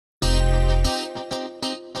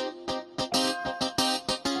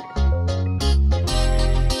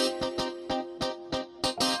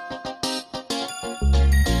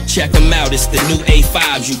Check them out, it's the new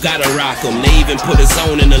A5s, you gotta rock them. They even put a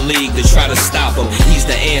zone in the league to try to stop him. He's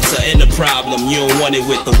the answer and the problem. You don't want it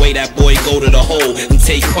with the way that boy go to the hole and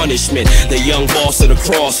take punishment. The young boss of the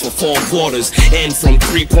cross for 4 quarters, and from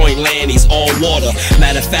 3-point land he's all water.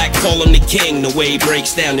 Matter of fact, call him the king. The way he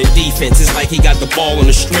breaks down the defense, it's like he got the ball on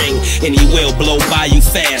the string, and he will blow by you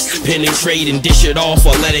fast. Penetrate and dish it off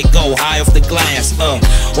or let it go high off the glass.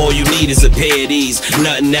 All you need is a pair of these,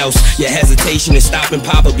 nothing else. Your hesitation is stopping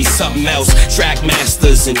Papa be something else. Track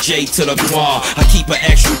masters and J to the bar. I keep an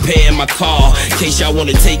extra pair in my car in case y'all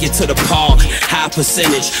wanna take it to the park. High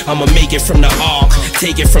percentage, I'ma make it from the arc,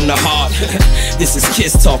 take it from the heart. This is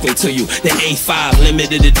Kiss talking to you. The A5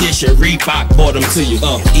 limited edition, Reebok bought them to you.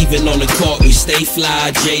 Even on the court we stay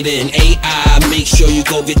fly, Jada and AI. Make sure you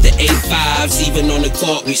go get the A5s. Even on the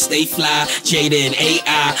court we stay fly, Jada and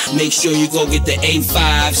AI. Make sure you go get the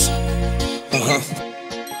A5s.